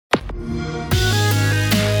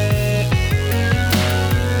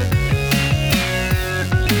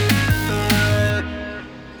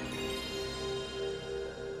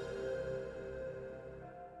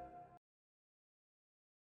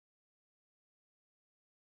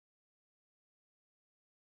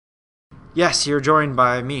Yes, you're joined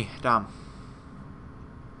by me, Dom.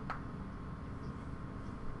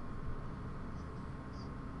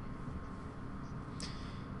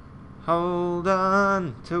 Hold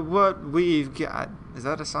on to what we've got. Is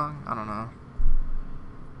that a song? I don't know.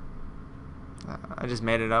 I just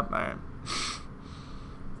made it up.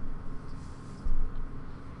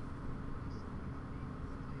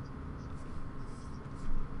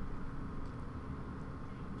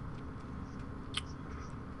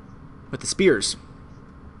 With the spears.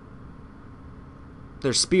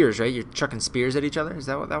 There's spears, right? You're chucking spears at each other? Is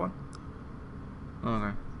that what that one?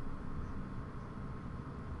 Okay.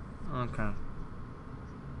 Okay.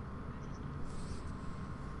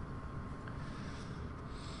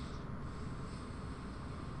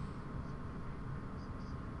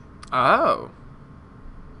 Oh.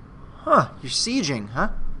 Huh. You're sieging, huh?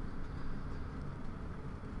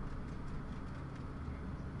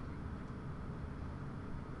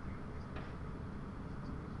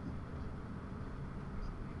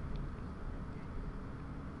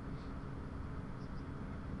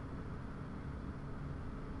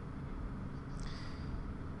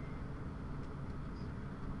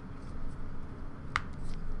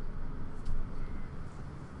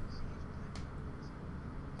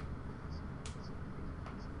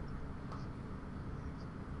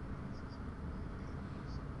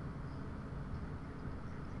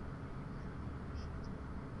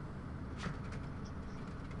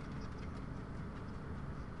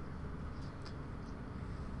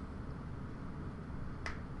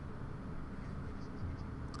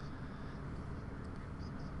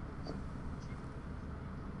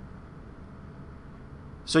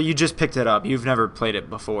 So you just picked it up. You've never played it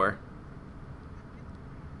before.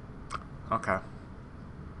 Okay.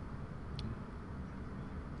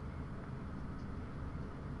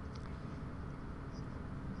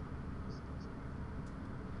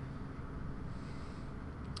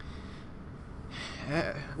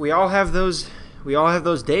 We all have those. We all have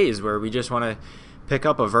those days where we just want to pick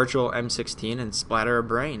up a virtual M16 and splatter a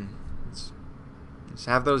brain. Let's, let's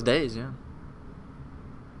have those days, yeah.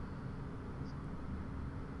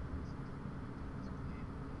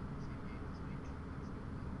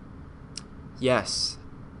 Yes,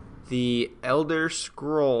 the Elder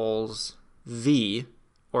Scrolls V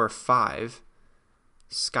or 5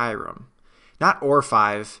 Skyrim. Not or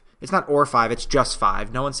 5. It's not or 5, it's just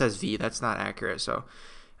 5. No one says V. That's not accurate. So,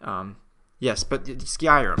 um, yes, but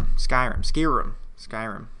Skyrim.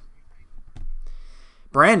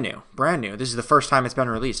 Brand new. Brand new. This is the first time it's been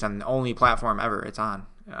released on the only platform ever it's on.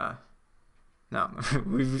 No,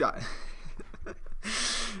 we've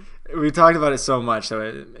we talked about it so much,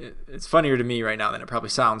 so it's funnier to me right now than it probably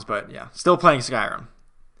sounds. But yeah, still playing Skyrim.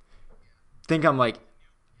 Think I'm like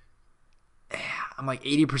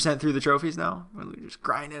 80% through the trophies now. We're just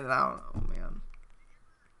grinding it out. Oh man,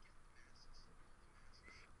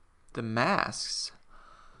 the masks.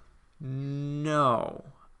 No.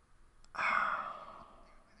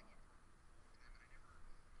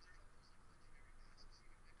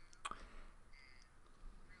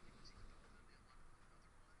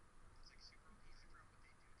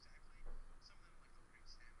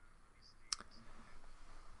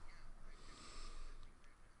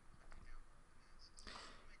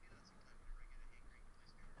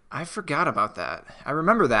 I forgot about that. I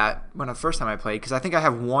remember that when the first time I played because I think I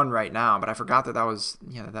have one right now, but I forgot that that was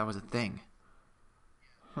a thing.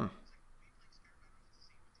 Hmm.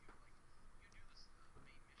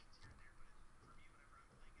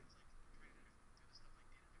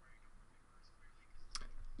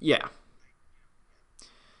 Yeah,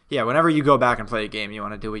 yeah. Whenever you go back and play a game, you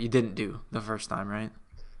want to do what you didn't do the first time, right?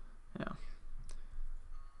 Yeah.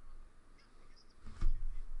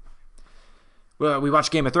 Well, we watched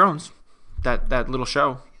Game of Thrones, that little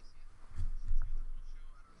show.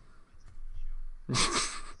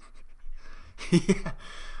 Yeah.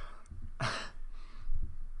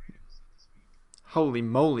 Holy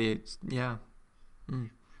moly! Yeah. Mm.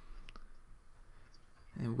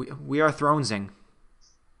 We are Thronesing.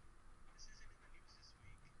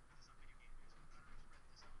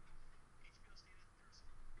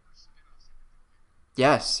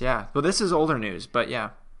 Yes, yeah. Well, this is older news, but yeah.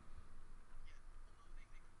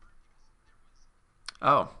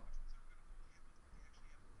 Oh,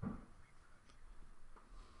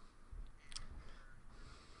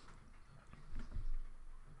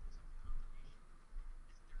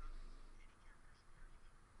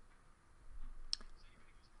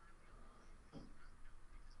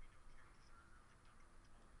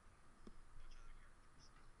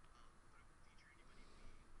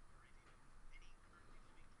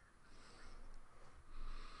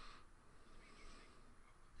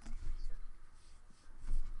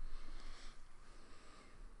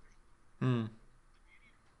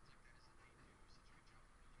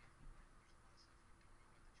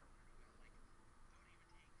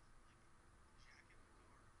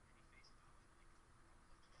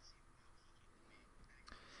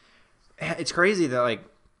 it's crazy that like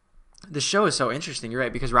the show is so interesting. You're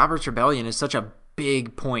right, because Robert's Rebellion is such a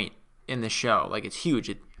big point in the show. Like it's huge.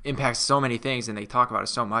 It impacts so many things, and they talk about it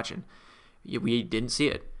so much, and we didn't see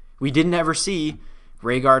it. We didn't ever see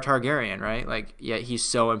Rhaegar Targaryen, right? Like, yet he's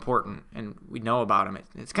so important, and we know about him.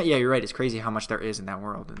 It's yeah, you're right. It's crazy how much there is in that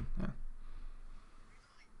world, and yeah.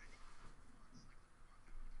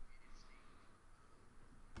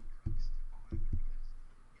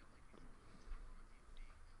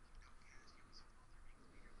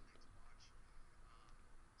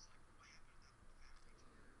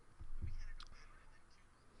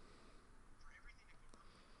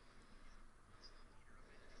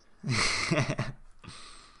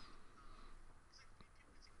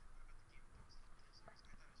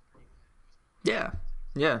 Yeah,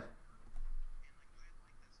 yeah,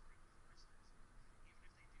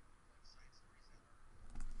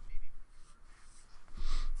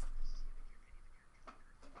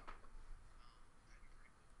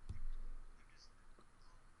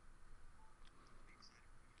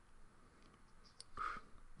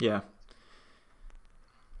 yeah.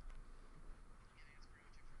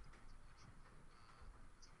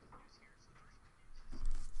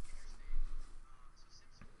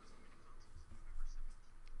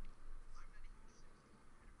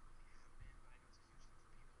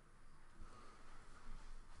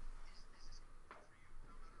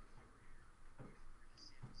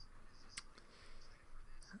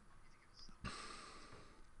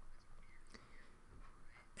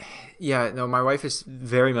 Yeah, no, my wife is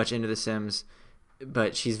very much into The Sims,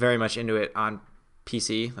 but she's very much into it on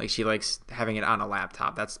PC. Like she likes having it on a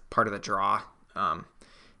laptop. That's part of the draw. Um,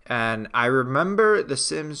 and I remember The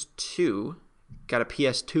Sims 2 got a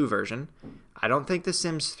PS2 version. I don't think The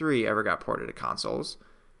Sims 3 ever got ported to consoles.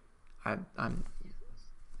 I'm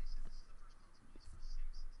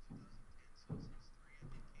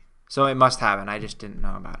So it must have, and I just didn't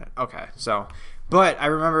know about it. Okay, so, but I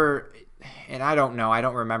remember, and I don't know, I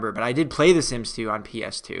don't remember, but I did play The Sims 2 on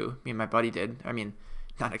PS2. Me and my buddy did. I mean,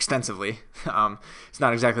 not extensively. It's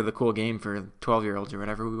not exactly the cool game for 12-year-olds or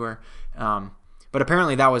whatever we were. But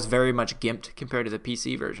apparently that was very much gimped compared to the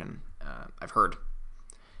PC version. I've heard,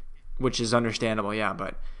 which is understandable, yeah.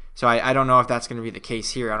 But so I don't know if that's going to be the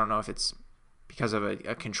case here. I don't know if it's because of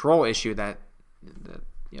a control issue that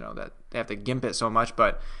that they have to gimp it so much,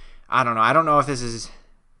 but I don't know. I don't know if this is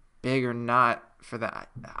big or not for that.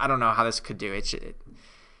 I don't know how this could do it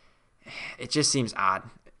just seems odd.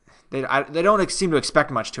 They don't seem to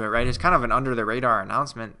expect much to it, right? It's kind of an under the radar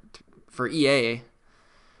announcement for EA.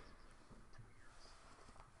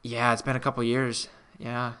 Yeah, it's been a couple years.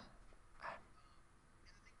 Yeah.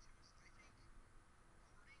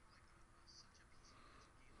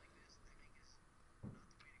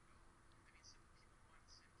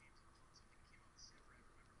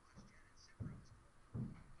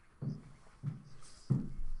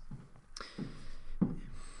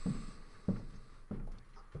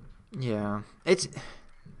 Yeah. It's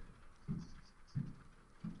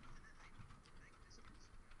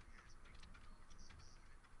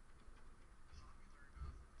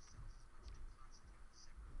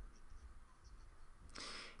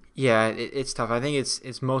Yeah, it's tough. I think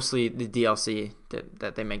it's mostly the DLC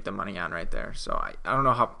that they make the money on right there. So I don't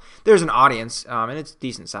know how there's an audience, and it's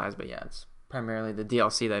decent size, but yeah, it's primarily the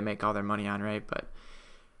DLC they make all their money on, right? But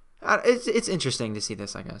it's interesting to see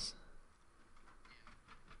this, I guess.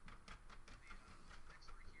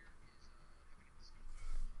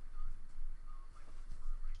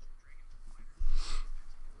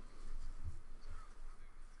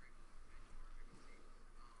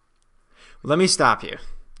 Let me stop you.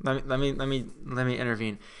 Let me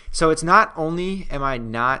intervene. So it's not only am I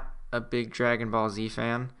not a big Dragon Ball Z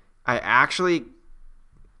fan, I actually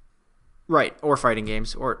right or fighting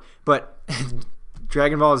games or but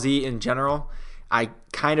Dragon Ball Z in general, I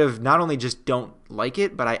kind of not only just don't like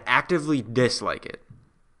it, but I actively dislike it.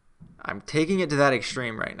 I'm taking it to that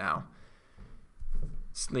extreme right now.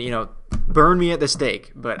 Burn me at the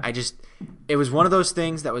stake. But it was one of those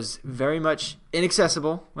things that was very much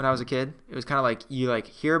inaccessible when I was a kid. It was kind of like you like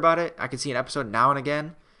hear about it. I could see an episode now and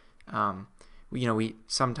again. Um, we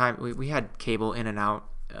sometimes we had cable in and out.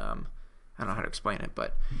 I don't know how to explain it,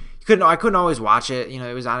 but I couldn't always watch it.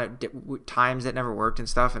 It was on at times that never worked and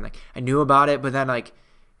stuff, and like I knew about it, but then like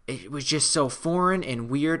it was just so foreign and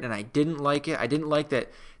weird, and I didn't like it. I didn't like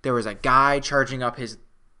that there was a guy charging up his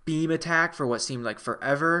beam attack for what seemed like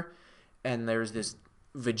forever, and there's this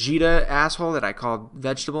Vegeta asshole that I called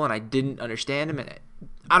Vegetable, and I didn't understand him, and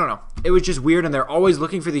I don't know. It was just weird, and they're always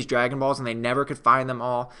looking for these Dragon Balls, and they never could find them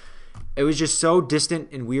all. It was just so distant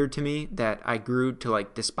and weird to me that I grew to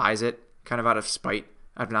like despise it, kind of out of spite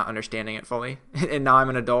of not understanding it fully. And now I'm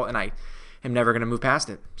an adult and I am never going to move past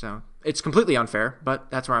it. So it's completely unfair, but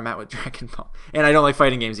that's where I'm at with Dragon Ball. And I don't like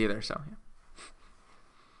fighting games either. So yeah.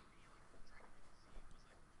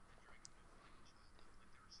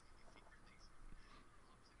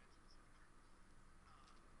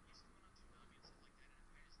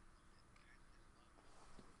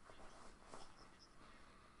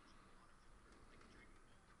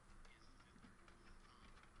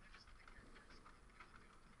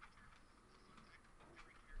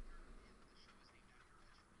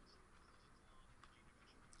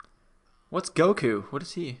 What's Goku? What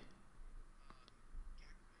is he?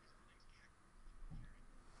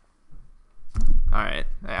 All right.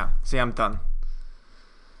 Yeah. See, I'm done.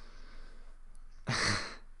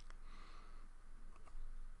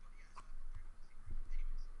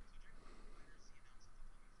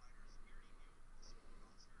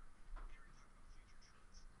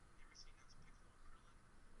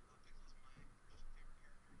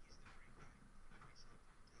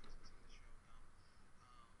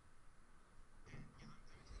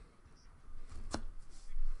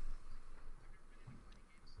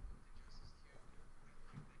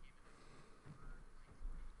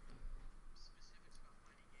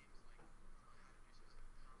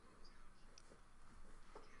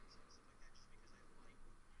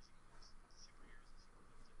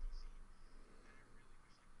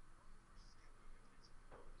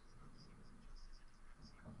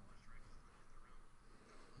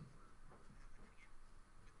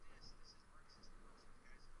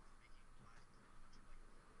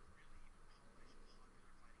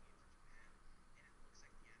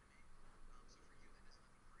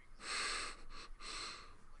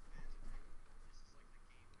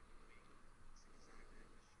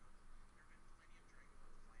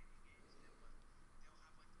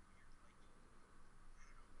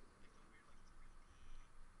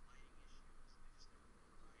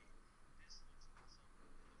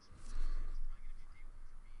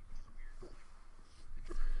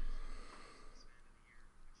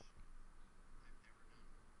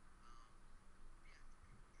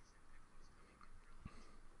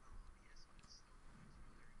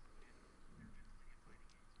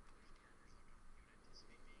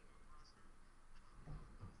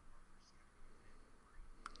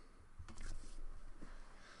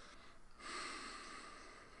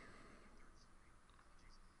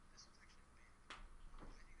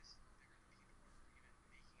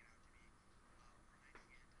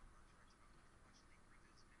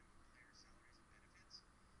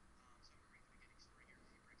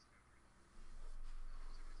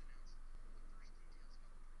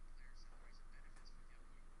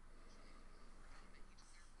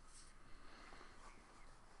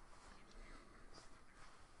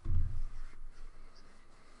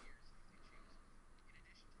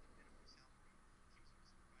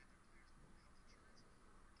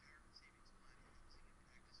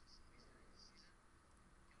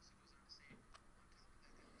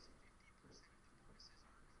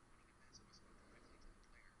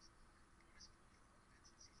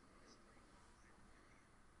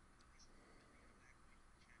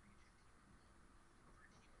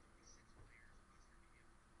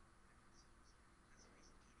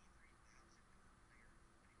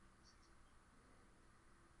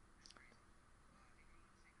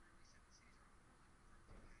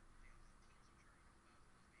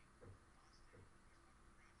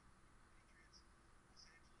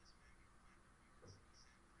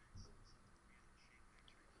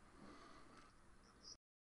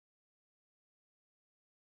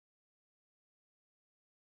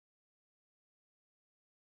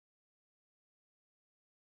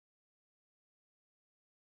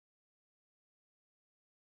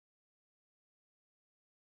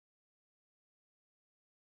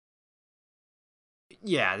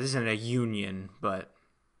 Yeah, this isn't a union, but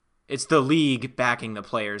it's the league backing the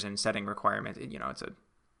players and setting requirements. You know, it's a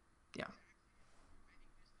yeah.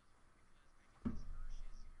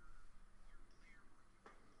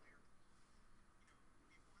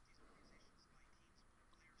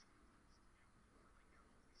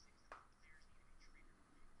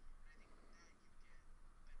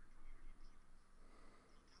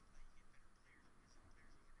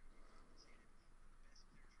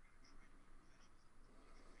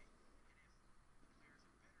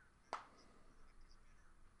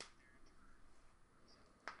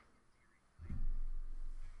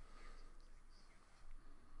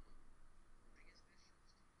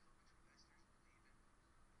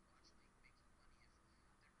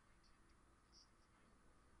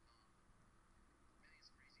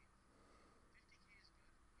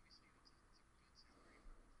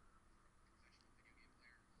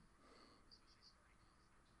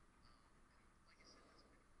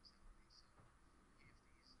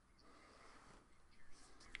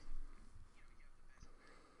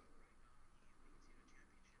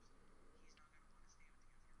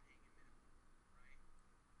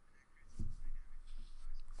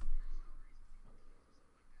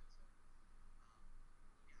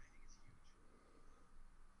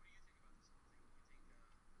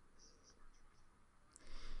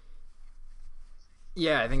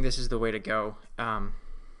 Yeah, I think this is the way to go. Can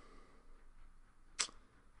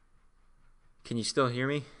you still hear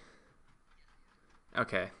me?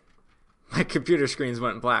 Okay. My computer screens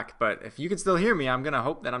went black, but if you can still hear me, I'm gonna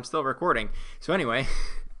hope that I'm still recording. So anyway,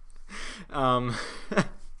 um,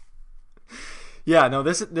 yeah, no,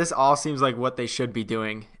 this all seems like what they should be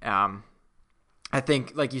doing. I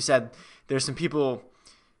think, like you said, there's some people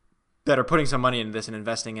that are putting some money into this and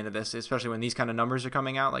investing into this, especially when these kind of numbers are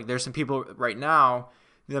coming out. Like there's some people right now,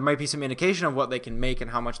 there might be some indication of what they can make and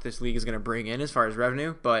how much this league is going to bring in as far as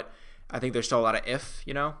revenue, but I think there's still a lot of if,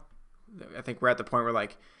 you know. I think we're at the point where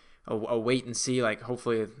like a wait and see, like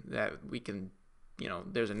hopefully that we can, you know,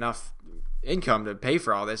 there's enough income to pay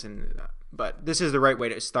for all this, and but this is the right way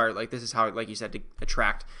to start. Like this is how, like you said, to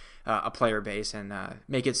attract a player base and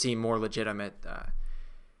make it seem more legitimate.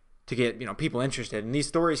 To get, you know, people interested, and these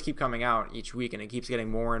stories keep coming out each week, and it keeps getting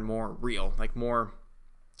more and more real, like more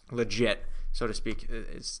legit, so to speak,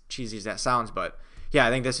 as cheesy as that sounds. But yeah, I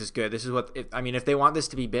think this is good. This is what I mean, if they want this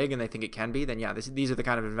to be big and they think it can be, then yeah, these are the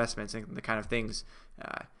kind of investments and the kind of things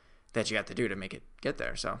that you have to do to make it get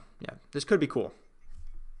there. So yeah, this could be cool.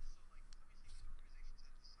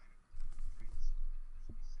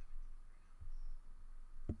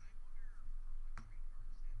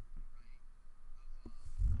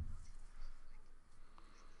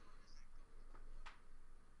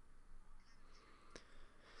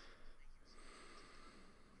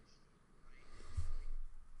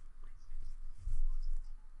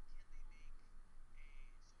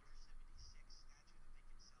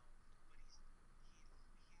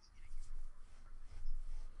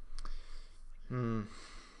 Hmm.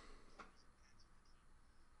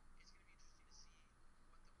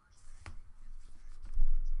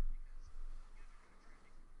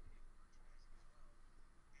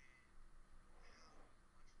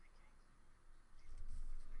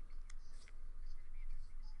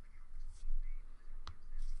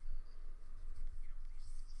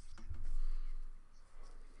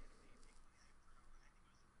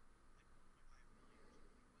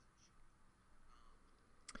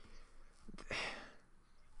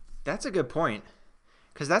 That's a good point,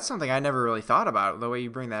 because that's something I never really thought about. The way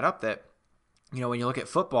you bring that up, that, you know, when you look at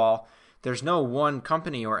football, there's no one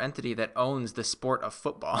company or entity that owns the sport of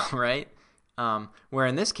football, right? Where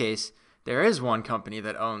in this case, there is one company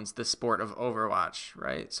that owns the sport of Overwatch,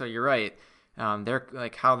 right? So you're right. They're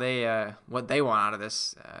like how they what they want out of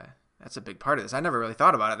this. That's a big part of this. I never really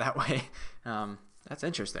thought about it that way. That's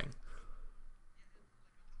interesting.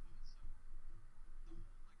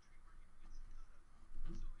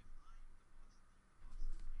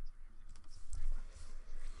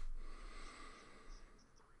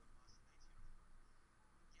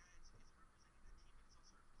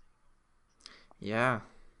 Yeah.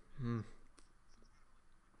 Hmm.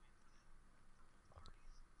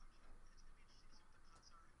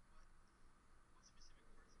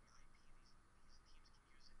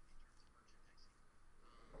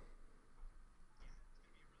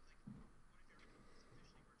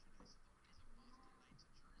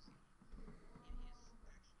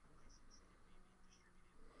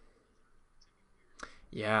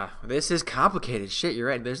 Yeah, this is complicated. Shit, you're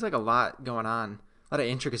right. There's like a lot going on, a lot of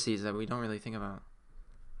intricacies that we don't really think about.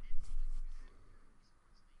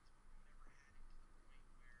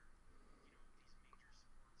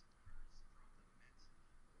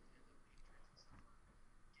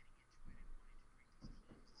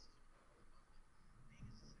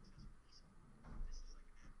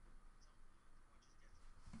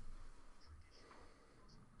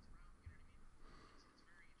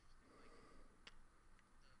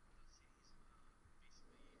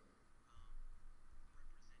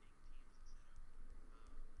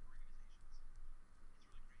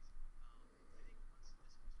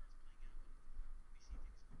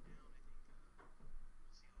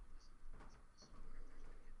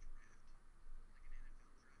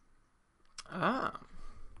 Ah,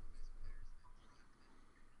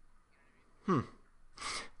 hmm.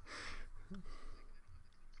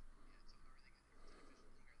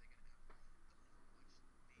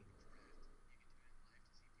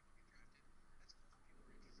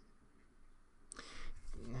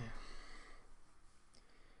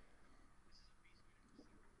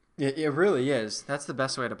 It really is. That's the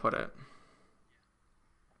best way to put it.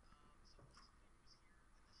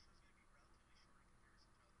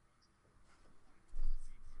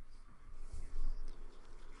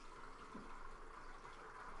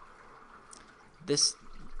 This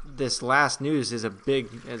this last news is a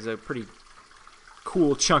pretty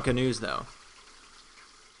cool chunk of news though.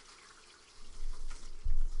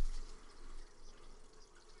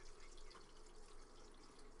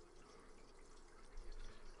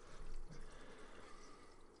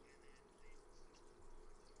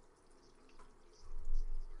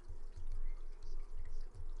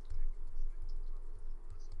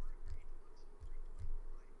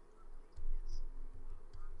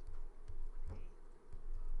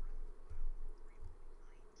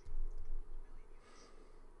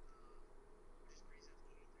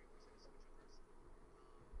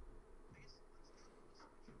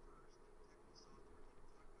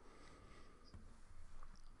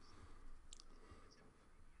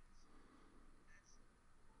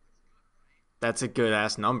 That's a good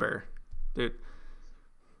ass number, dude.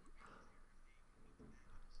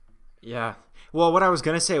 Yeah. Well, what I was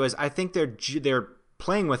gonna say was I think they're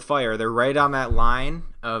playing with fire. They're right on that line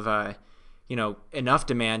of enough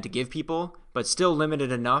demand to give people, but still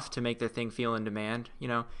limited enough to make their thing feel in demand.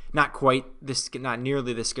 Not quite this, not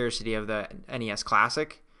nearly the scarcity of the NES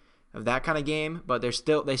Classic, of that kind of game, but they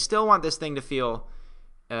still want this thing to feel,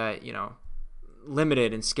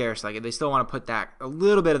 limited and scarce. Like they still want to put that a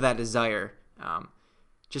little bit of that desire,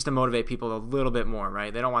 just to motivate people a little bit more,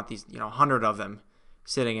 right? They don't want these 100 of them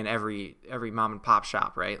sitting in every mom and pop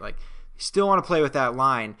shop, right? Like still want to play with that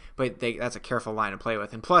line, but that's a careful line to play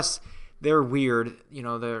with. And plus, they're weird.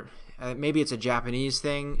 They're maybe it's a Japanese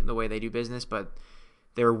thing, the way they do business, but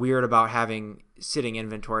they're weird about having sitting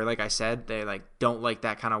inventory. Like I said, they don't like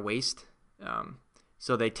that kind of waste.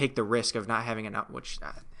 So they take the risk of not having enough. Which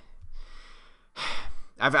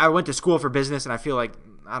I went to school for business, and I feel like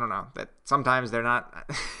I don't know that sometimes they're not.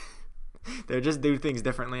 They just do things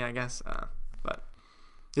differently, I guess. But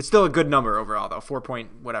it's still a good number overall, though. 4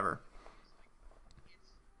 point whatever.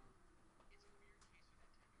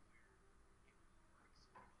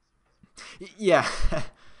 Yeah.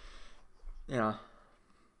 Yeah.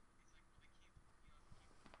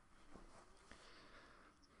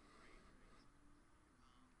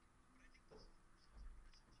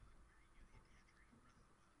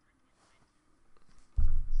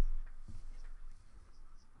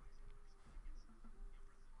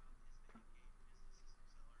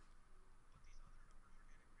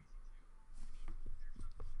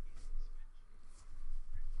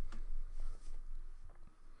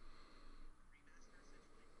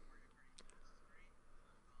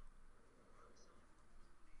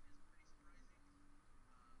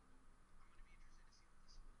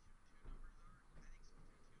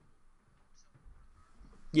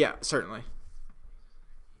 Yeah, certainly.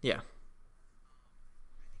 Yeah.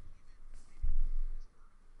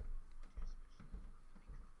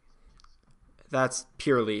 That's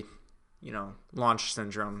purely, launch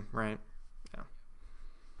syndrome, right? Yeah.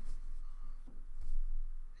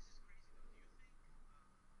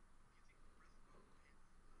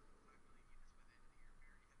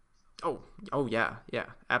 Oh, oh yeah, yeah,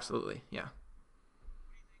 absolutely, yeah.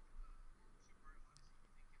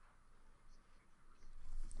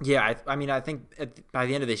 Yeah, I mean, I think by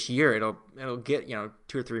the end of this year, it'll get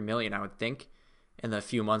 2 or 3 million, I would think, in the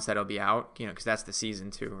few months that it'll be out, because that's the season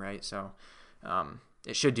too, right? So,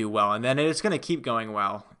 it should do well, and then it's going to keep going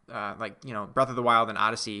well. Like Breath of the Wild and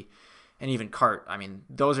Odyssey, and even Kart. I mean,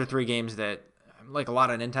 those are three games that, like a lot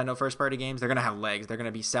of Nintendo first party games, they're going to have legs. They're going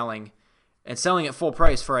to be selling and selling at full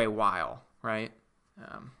price for a while, right?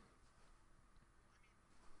 Um,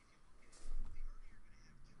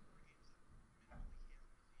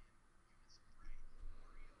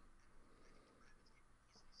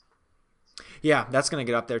 yeah, that's going to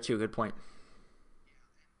get up there too. Good point.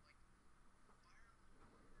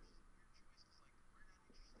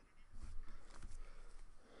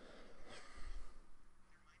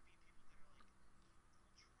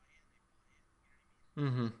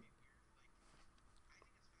 Mm-hmm.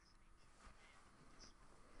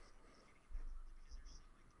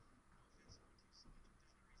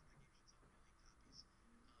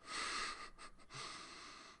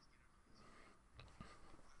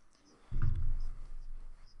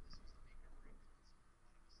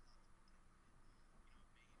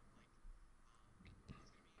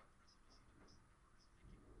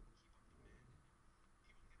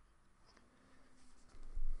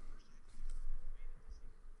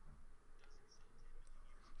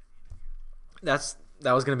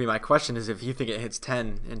 That was going to be my question: is if you think it hits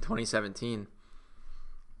 10 in 2017.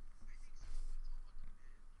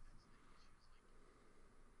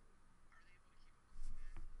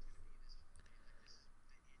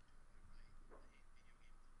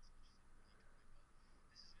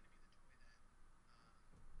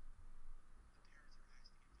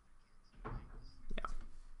 Yeah.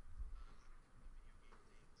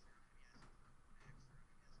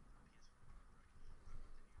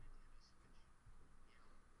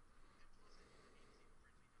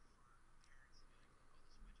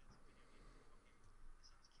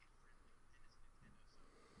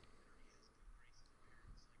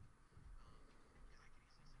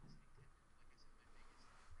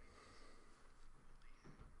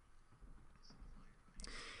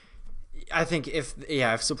 I think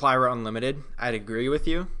if supply were unlimited, I'd agree with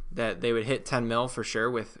you that they would hit 10 mil for sure,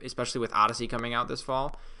 with especially with Odyssey coming out this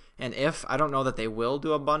fall. And if I don't know that they will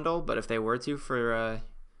do a bundle, but if they were to for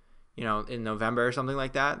in November or something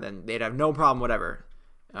like that, then they'd have no problem whatever.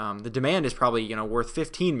 The demand is probably worth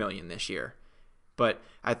 15 million this year, But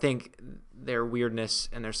I think their weirdness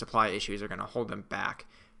and their supply issues are going to hold them back,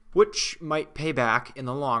 which might pay back in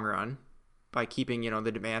the long run by keeping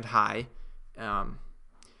the demand high.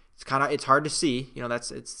 It's hard to see.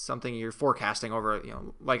 It's something you're forecasting over.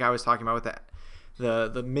 Like I was talking about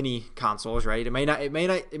with the mini consoles, right?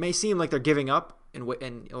 It may seem like they're giving up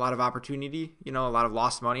and a lot of opportunity. A lot of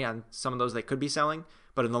lost money on some of those they could be selling,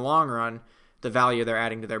 but in the long run, the value they're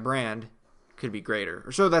adding to their brand could be greater.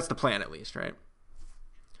 Or so that's the plan, at least, right?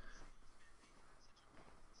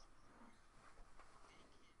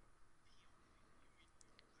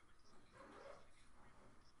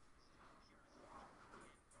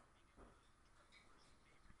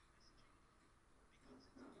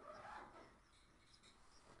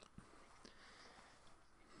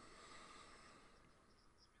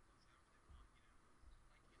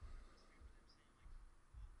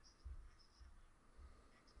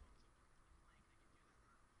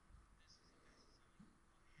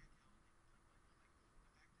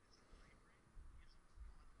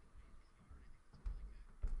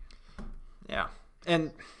 Yeah,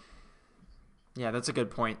 and yeah, that's a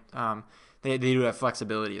good point. They do have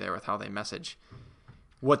flexibility there with how they message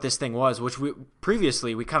what this thing was, which we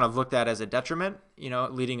kind of looked at as a detriment,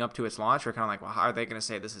 leading up to its launch. We're kind of like, well, how are they going to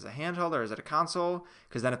say this is a handheld or is it a console?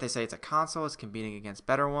 Because then if they say it's a console, it's competing against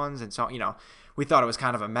better ones. And so, we thought it was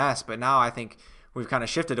kind of a mess, but now I think we've kind of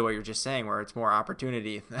shifted to what you're just saying, where it's more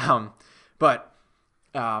opportunity. But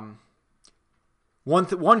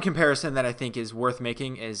one comparison that I think is worth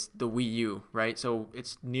making is the Wii U, right? So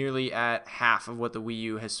it's nearly at half of what the Wii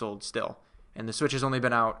U has sold still. And the Switch has only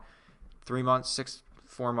been out 3 months,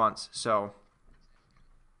 4 months. So,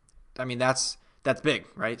 I mean, that's big,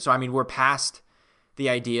 right? So, I mean, we're past the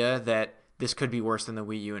idea that this could be worse than the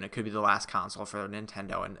Wii U and it could be the last console for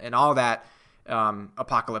Nintendo and all that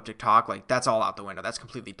apocalyptic talk. Like, that's all out the window. That's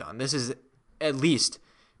completely done. This is at least,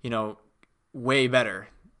 way better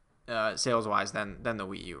sales wise than the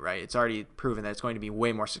Wii U, right? It's already proven that it's going to be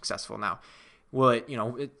way more successful now. Will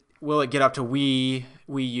will it get up to Wii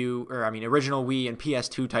U, or original Wii and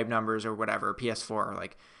PS2 type numbers or whatever, PS4?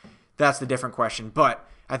 Like, that's the different question. But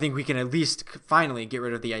I think we can at least finally get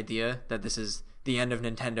rid of the idea that this is the end of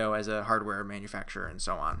Nintendo as a hardware manufacturer and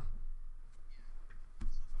so on.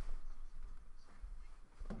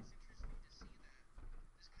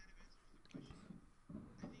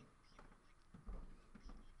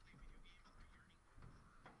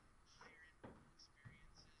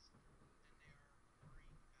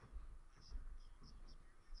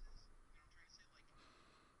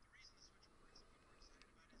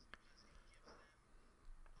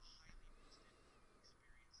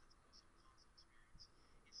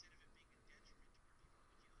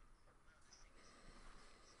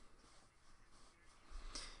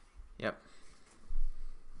 Yep.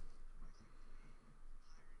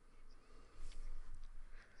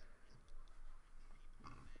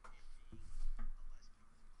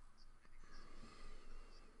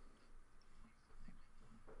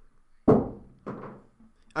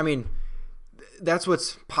 I mean, that's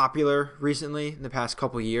what's popular recently in the past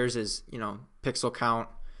couple of years is pixel count,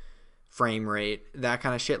 frame rate, that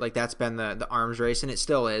kind of shit. Like, that's been the arms race, and it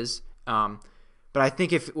still is. But I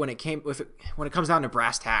think when it comes down to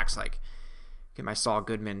brass tacks, like, get my Saul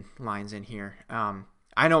Goodman lines in here.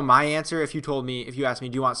 I know my answer. If you asked me,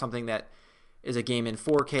 do you want something that is a game in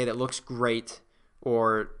 4K that looks great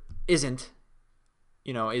or isn't,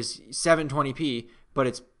 is 720p, but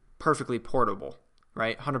it's perfectly portable,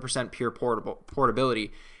 right? 100% pure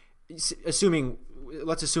portability. Assuming,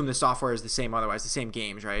 let's assume the software is the same, otherwise the same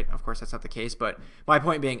games, right? Of course, that's not the case. But my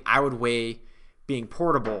point being, I would weigh being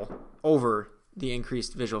portable over the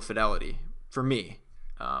increased visual fidelity for me.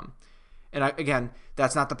 Again,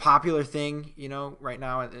 that's not the popular thing, right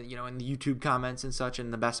now, in the YouTube comments and such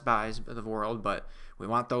and the Best Buys of the world, but we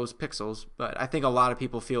want those pixels. But I think a lot of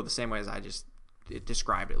people feel the same way as I just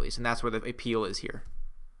described, at least, and that's where the appeal is here.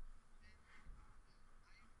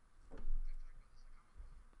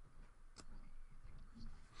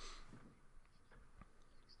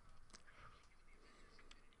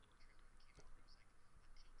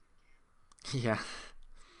 Yeah,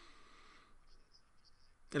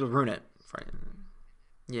 it'll ruin it.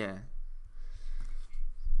 Yeah.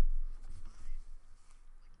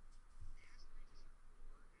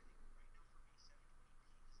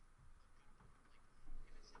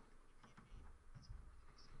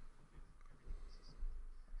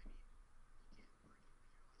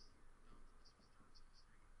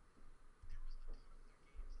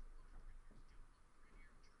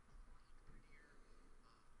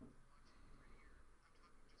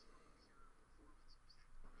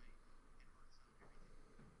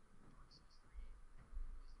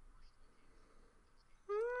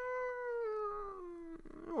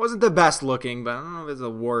 wasn't the best looking, but I don't know if it's the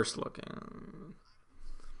worst looking.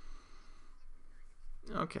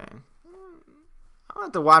 Okay. I'll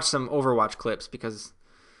have to watch some Overwatch clips because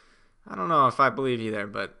I don't know if I believe you there,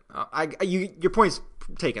 but your point's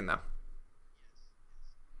taken though.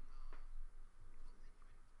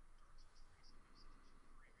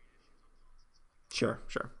 Sure,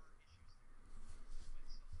 sure.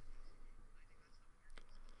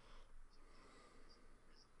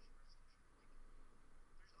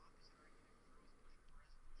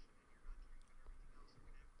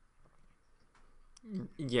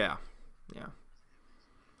 Yeah, yeah,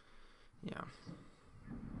 yeah.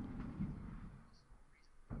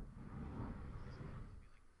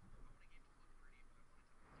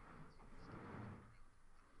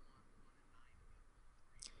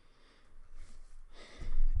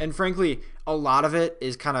 And frankly, a lot of it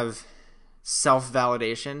is kind of self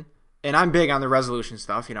validation. And I'm big on the resolution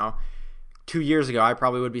stuff. 2 years ago, I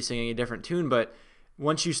probably would be singing a different tune, but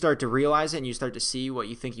once you start to realize it and you start to see what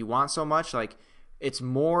you think you want so much, like it's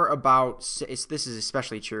more about this is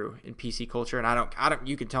especially true in PC culture, and I don't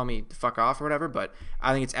you can tell me to fuck off or whatever, but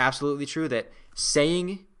I think it's absolutely true that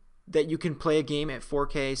saying that you can play a game at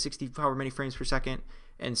 4K 60 however many frames per second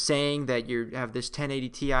and saying that you have this 1080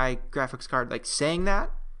 Ti graphics card, like saying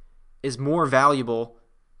that is more valuable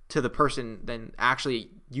to the person than actually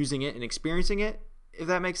using it and experiencing it, if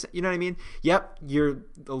that makes sense. You know what I mean? Yep, you're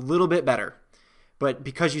a little bit better. But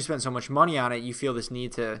because you spent so much money on it, you feel this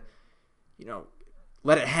need to, you know,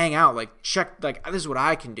 let it hang out, like check, like this is what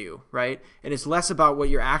I can do, right? And it's less about what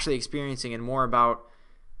you're actually experiencing and more about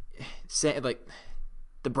say like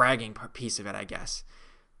the bragging piece of it, I guess.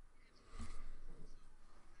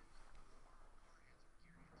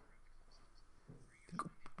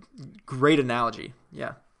 Great analogy.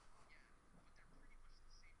 Yeah.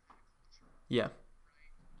 Yeah.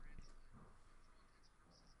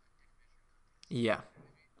 Yeah.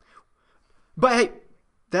 But hey,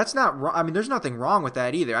 that's not wrong. I mean, there's nothing wrong with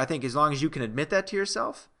that either. I think as long as you can admit that to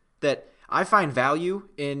yourself, that I find value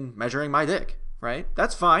in measuring my dick, right?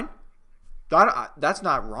 That's fine. That's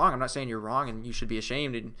not wrong. I'm not saying you're wrong and you should be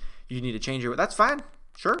ashamed and you need to change your. That's fine.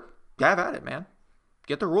 Sure. Have at it, man.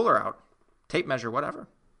 Get the ruler out. Tape measure, whatever.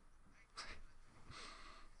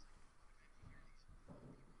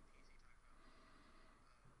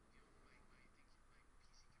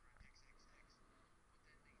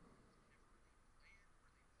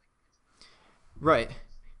 Right.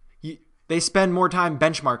 You, they spend more time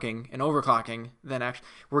benchmarking and overclocking than actually.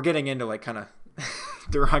 We're getting into like kind of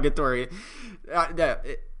derogatory.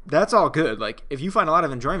 That's all good. Like if you find a lot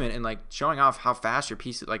of enjoyment in like showing off how fast your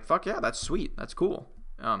piece is, like fuck yeah, that's sweet. That's cool.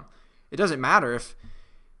 It doesn't matter if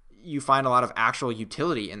you find a lot of actual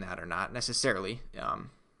utility in that or not necessarily.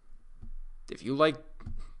 If you like,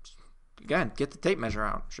 again, get the tape measure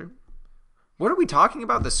out. Sure. What are we talking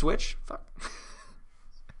about? The Switch? Fuck.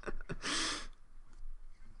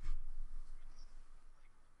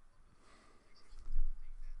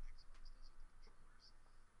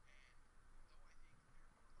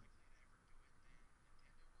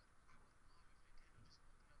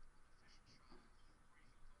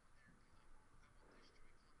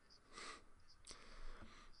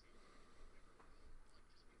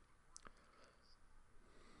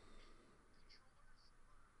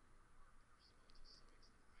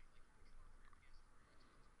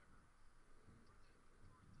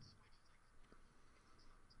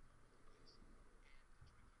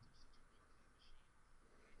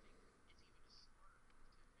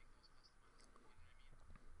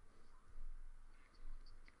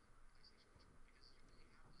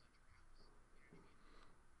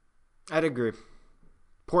 I'd agree.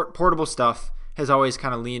 Portable stuff has always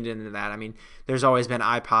kind of leaned into that. I mean, there's always been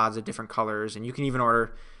iPods of different colors, and you can even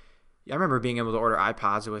order. I remember being able to order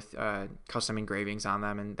iPods with custom engravings on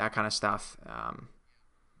them and that kind of stuff.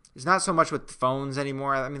 It's not so much with phones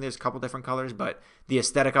anymore. I mean, there's a couple different colors, but the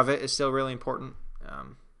aesthetic of it is still really important.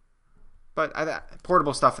 But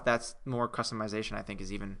portable stuff that's more customization, I think,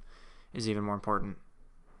 is even more important.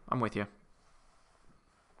 I'm with you.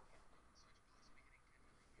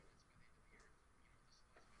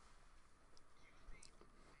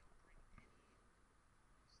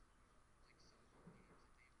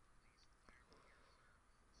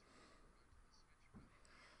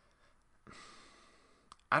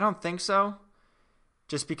 I don't think so.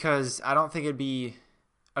 Just because I don't think it'd be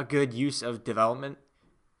a good use of development.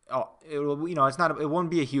 Oh, it will, it's not. It won't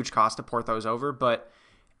be a huge cost to port those over, but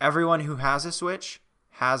everyone who has a Switch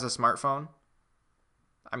has a smartphone.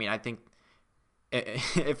 I mean, I think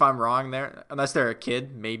if I'm wrong there, unless they're a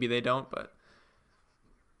kid, maybe they don't. But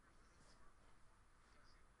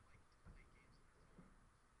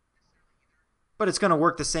But it's going to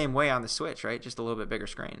work the same way on the Switch, right? Just a little bit bigger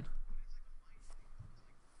screen.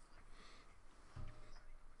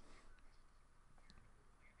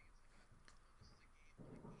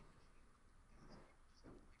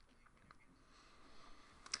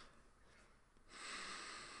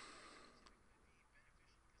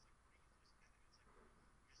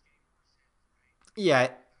 Yeah,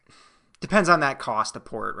 it depends on that cost of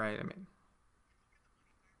port, right? I mean,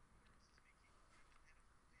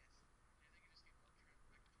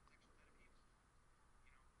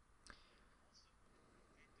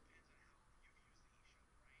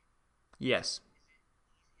 yes.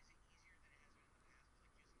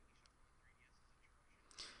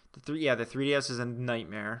 The 3DS is a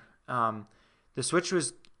nightmare. The Switch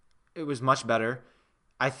was it was much better.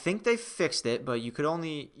 I think they fixed it, but you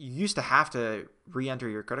used to have to re-enter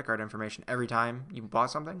your credit card information every time you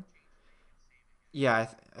bought something. Yeah,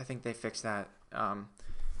 I think they fixed that.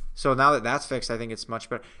 So now that that's fixed, I think it's much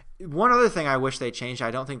better. One other thing I wish they changed,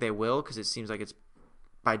 I don't think they will because it seems like it's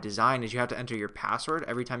by design, is you have to enter your password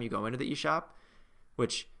every time you go into the eShop,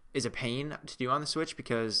 which is a pain to do on the Switch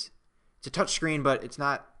because it's a touch screen, but it's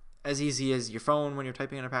not as easy as your phone when you're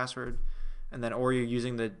typing in a password, and then or you're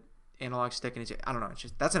using the analog stick and I don't know. It's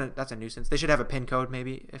just that's a nuisance. They should have a pin code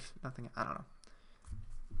maybe if nothing. I don't know.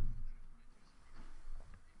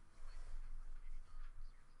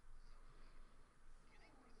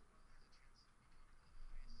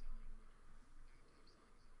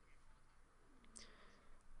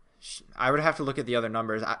 I would have to look at the other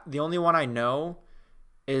numbers. The only one I know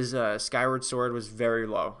is Skyward Sword was very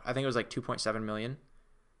low. I think it was like 2.7 million.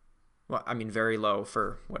 Well, I mean very low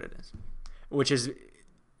for what it is, which is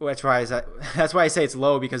that's why I say it's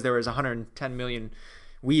low because there was 110 million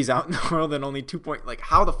Wii's out in the world and only 2 point like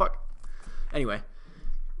how the fuck. Anyway,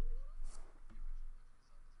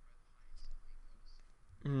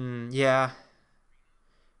 yeah,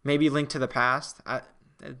 maybe Link to the Past. I'm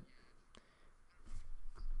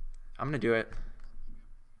gonna do it.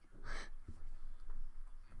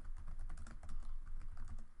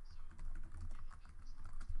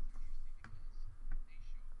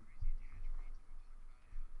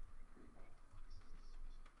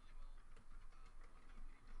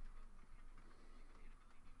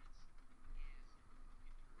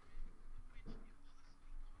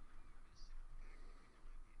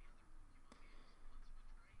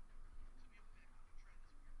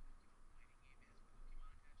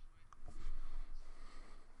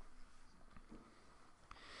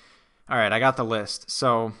 All right, I got the list.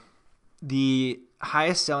 So the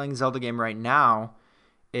highest selling Zelda game right now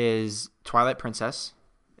is Twilight Princess,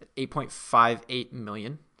 8.58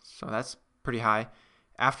 million. So that's pretty high.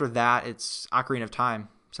 After that, it's Ocarina of Time,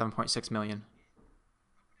 7.6 million.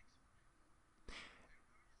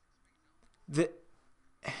 The,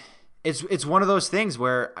 it's one of those things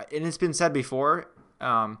where, and it's been said before,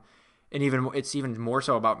 and it's even more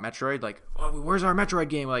so about Metroid. Like, oh, where's our Metroid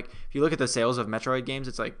game? Like, if you look at the sales of Metroid games,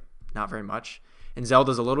 it's like not very much. And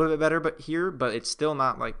Zelda's a little bit better, but it's still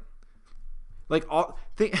not like all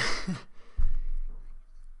think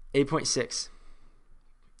 8.6.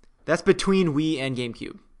 That's between Wii and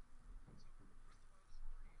GameCube.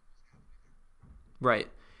 Right.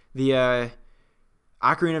 The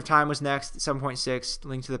Ocarina of Time was next, 7.6.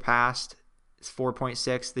 Link to the Past is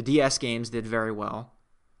 4.6. The DS games did very well,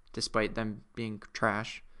 despite them being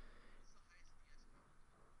trash.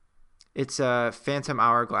 It's Phantom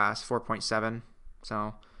Hourglass, 4.7.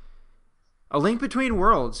 So A Link Between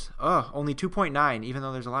Worlds, only 2.9, even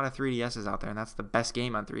though there's a lot of 3DSs out there, and that's the best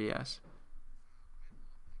game on 3DS.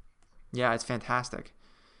 Yeah, it's fantastic.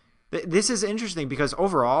 This is interesting because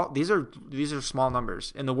overall, these are small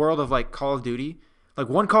numbers in the world of like Call of Duty. Like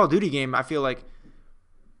one Call of Duty game, I feel like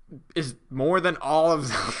is more than all of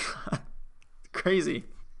them. Crazy.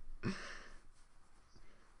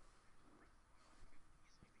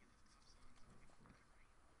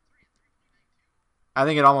 I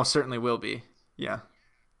think it almost certainly will be. Yeah.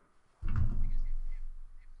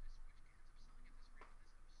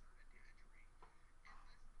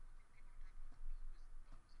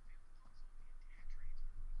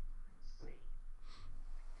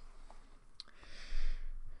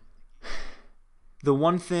 The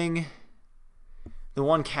one thing, the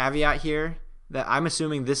one caveat here that I'm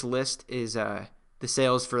assuming this list is the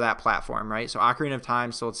sales for that platform, right? So Ocarina of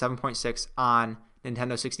Time sold 7.6 on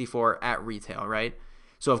Nintendo 64 at retail, right?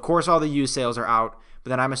 So of course all the used sales are out,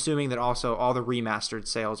 but then I'm assuming that also all the remastered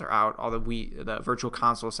sales are out. All the virtual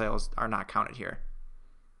console sales are not counted here.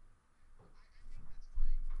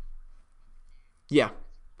 Yeah,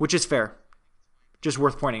 which is fair. Just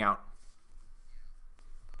worth pointing out.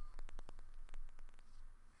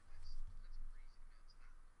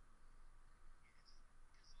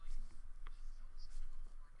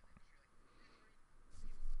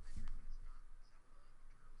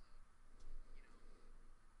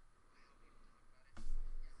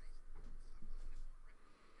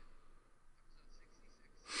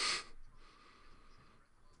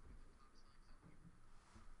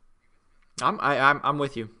 I'm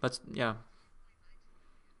with you. Let's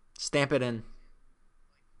stamp it in.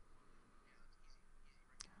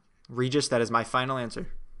 Regis, that is my final answer.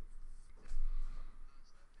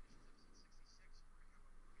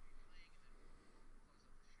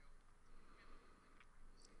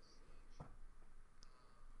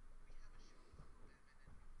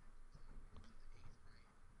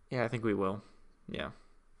 Yeah, I think we will. Yeah.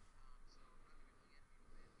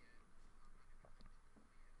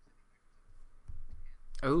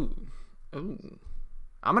 Oh, oh.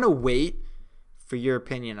 I'm gonna wait for your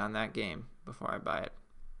opinion on that game before I buy it.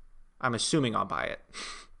 I'm assuming I'll buy it.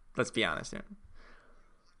 Let's be honest here.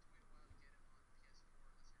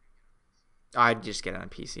 I'd just get it on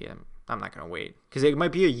PC. I'm not gonna wait because it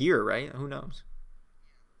might be a year, right? Who knows?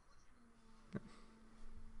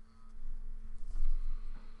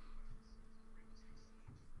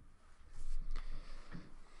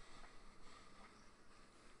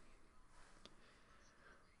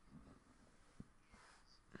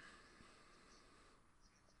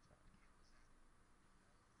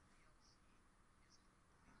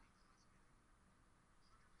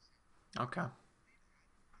 Okay.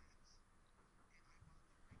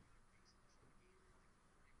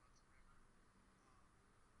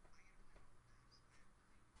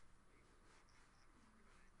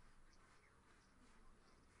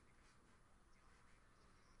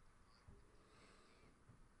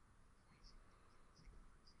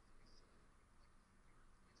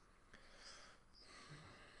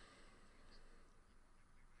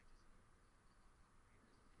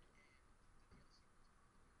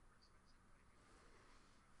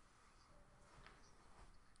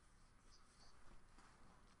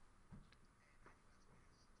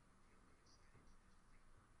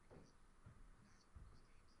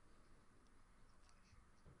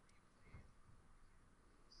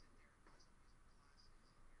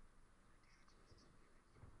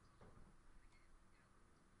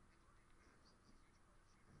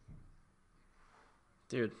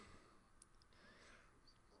 Dude,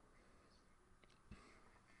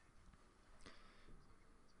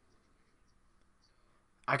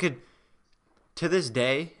 I could to this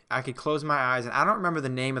day, I could close my eyes and I don't remember the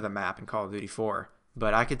name of the map in Call of Duty 4,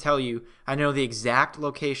 but I could tell you I know the exact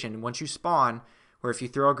location once you spawn where if you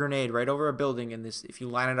throw a grenade right over a building and this if you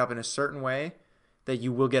line it up in a certain way that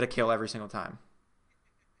you will get a kill every single time.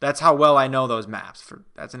 That's how well I know those maps. For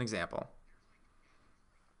that's an example.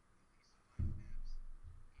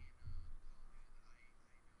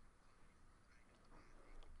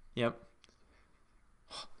 Yep.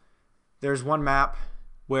 There's one map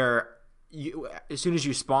where as soon as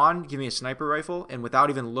you spawn, give me a sniper rifle, and without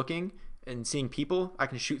even looking and seeing people, I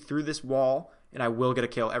can shoot through this wall, and I will get a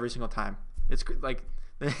kill every single time. It's like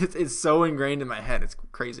it's so ingrained in my head. It's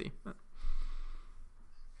crazy.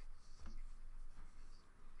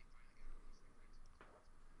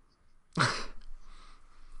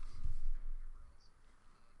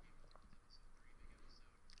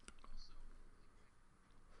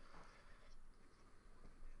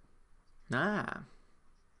 Nah.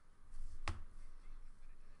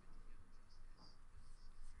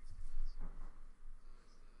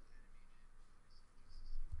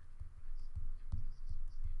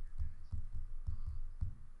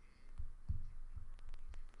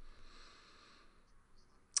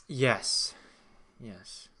 Yes.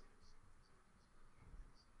 Yes.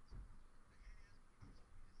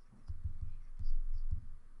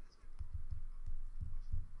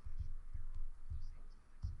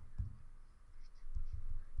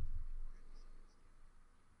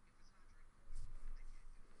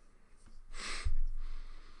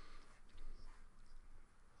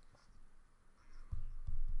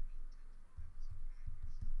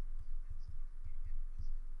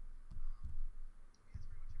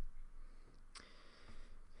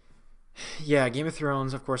 Yeah, Game of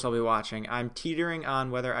Thrones. Of course, I'll be watching. I'm teetering on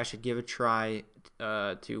whether I should give a try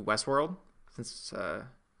to Westworld since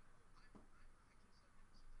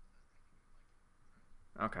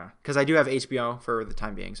okay, because I do have HBO for the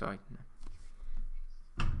time being. So I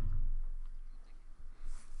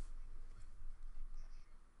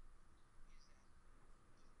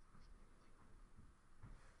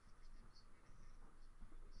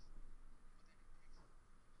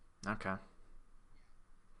okay.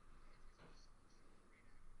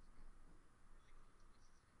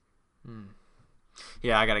 Hmm.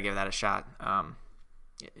 Yeah, I gotta give that a shot.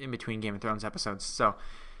 In between Game of Thrones episodes. So,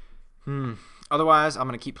 hmm. Otherwise, I'm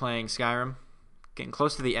gonna keep playing Skyrim, getting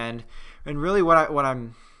close to the end, and really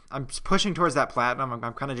I'm pushing towards that platinum.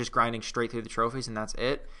 I'm kind of just grinding straight through the trophies, and that's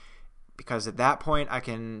it. Because at that point, I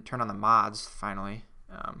can turn on the mods finally.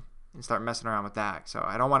 and start messing around with that. So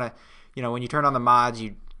I don't want to, when you turn on the mods,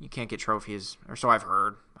 you can't get trophies, or so I've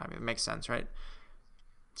heard. I mean, it makes sense, right?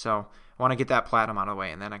 So I want to get that platinum out of the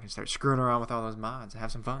way, and then I can start screwing around with all those mods and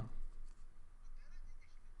have some fun.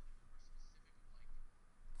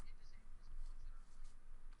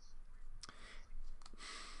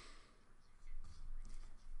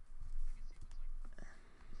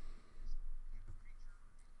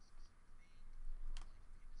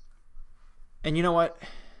 And you know what?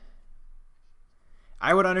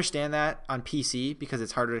 I would understand that on PC because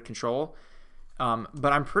it's harder to control.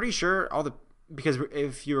 But I'm pretty sure because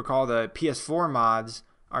if you recall, the PS4 mods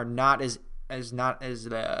are not as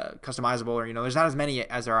customizable, or there's not as many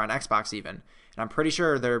as there are on Xbox even. And I'm pretty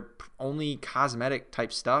sure they're only cosmetic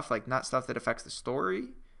type stuff, like not stuff that affects the story.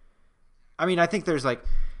 I mean, I think there's like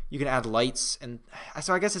you can add lights, and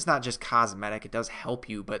so I guess it's not just cosmetic. It does help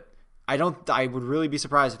you, but I would really be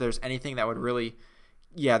surprised if there's anything that would really,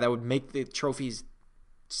 that would make the trophies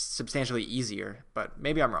substantially easier. But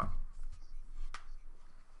maybe I'm wrong.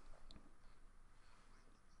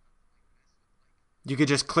 You could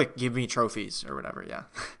just click give me trophies or whatever, yeah.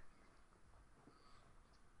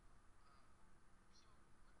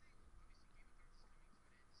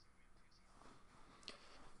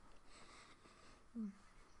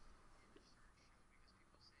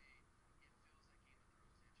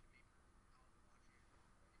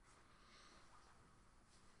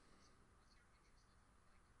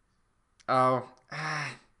 Oh, I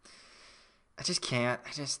just can't.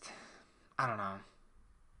 I don't know.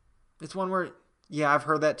 It's one where, yeah, I've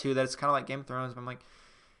heard that too, that it's kind of like Game of Thrones, but I'm like,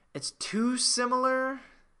 it's too similar.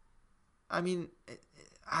 I mean,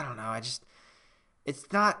 I don't know.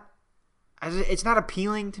 It's not, it's not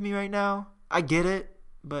appealing to me right now. I get it,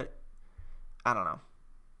 but I don't know.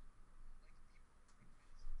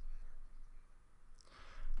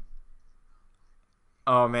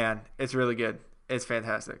 Oh man, it's really good. It's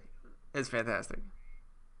fantastic. It's fantastic.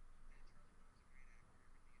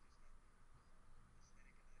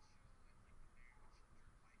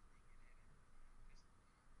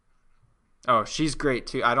 Oh, she's great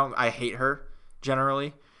too. I hate her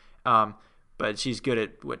generally, um, but she's good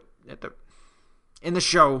at the in the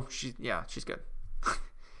show. She's good.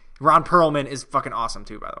 Ron Perlman is fucking awesome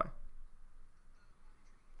too, by the way.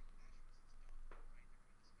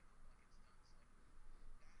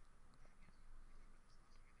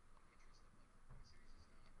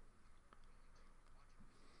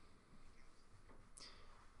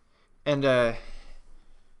 And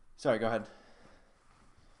sorry, go ahead.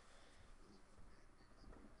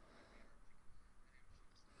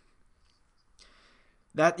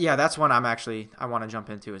 That's one I want to jump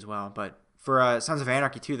into as well. But for Sons of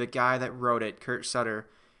Anarchy too, the guy that wrote it, Kurt Sutter,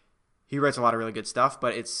 he writes a lot of really good stuff.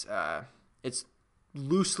 But it's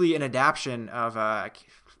loosely an adaptation of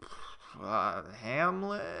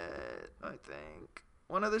Hamlet, I think,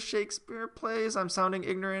 one of the Shakespeare plays. I'm sounding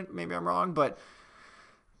ignorant, maybe I'm wrong, but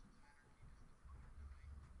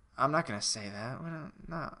I'm not gonna say that.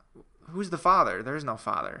 No, who's the father? There is no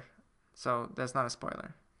father, so that's not a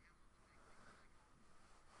spoiler.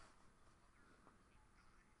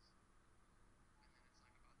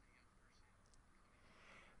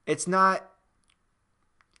 It's not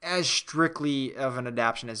as strictly of an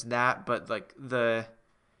adaptation as that, but like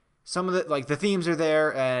some of the themes are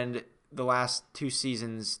there, and the last 3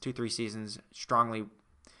 seasons strongly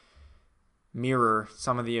mirror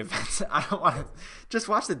some of the events. I don't want to just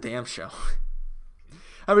watch the damn show.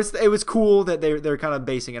 It was cool that they're kind of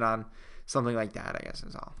basing it on something like that. I guess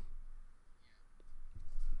is all.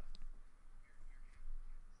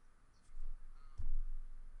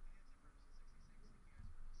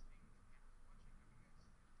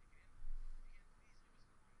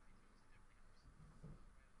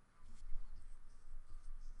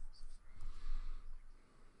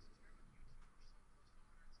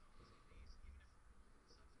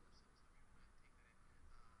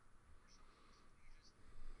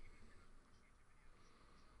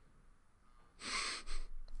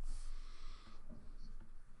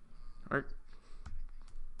 Or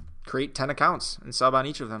create 10 accounts and sub on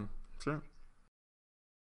each of them. Sure.